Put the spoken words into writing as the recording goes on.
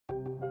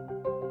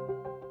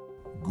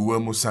Gua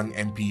Musang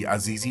MP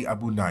Azizi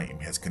Abu Naim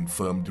has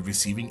confirmed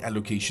receiving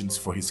allocations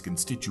for his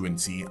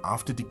constituency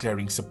after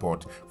declaring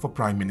support for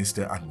Prime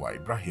Minister Anwar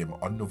Ibrahim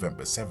on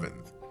November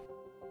 7th.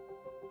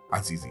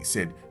 Azizi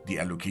said the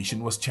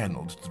allocation was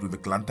channeled through the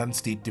Kelantan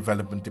State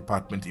Development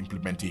Department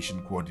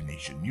Implementation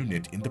Coordination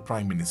Unit in the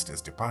Prime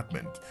Minister's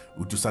Department,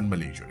 Utusan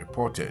Malaysia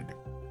reported.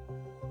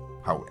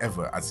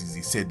 However,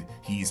 Azizi said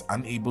he is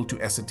unable to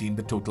ascertain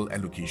the total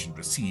allocation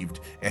received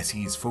as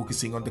he is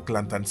focusing on the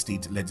Kelantan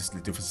State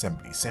Legislative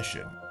Assembly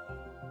session.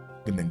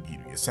 The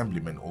Negeri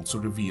Assemblyman also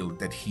revealed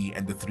that he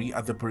and the 3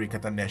 other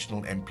Perikatan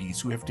Nasional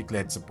MPs who have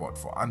declared support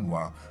for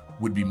Anwar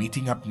would be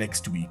meeting up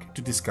next week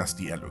to discuss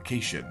the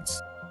allocations.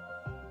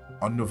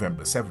 On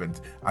November 7th,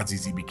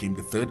 Azizi became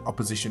the 3rd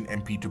opposition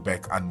MP to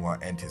back Anwar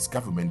and his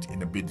government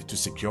in a bid to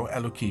secure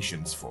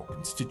allocations for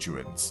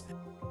constituents.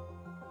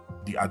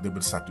 The other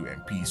bersatu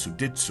MPs who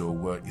did so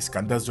were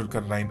Iskandar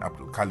Zulkarnain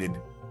Abdul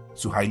Khalid,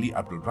 Suhaili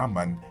Abdul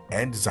Rahman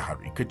and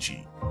Zahari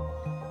Kecci.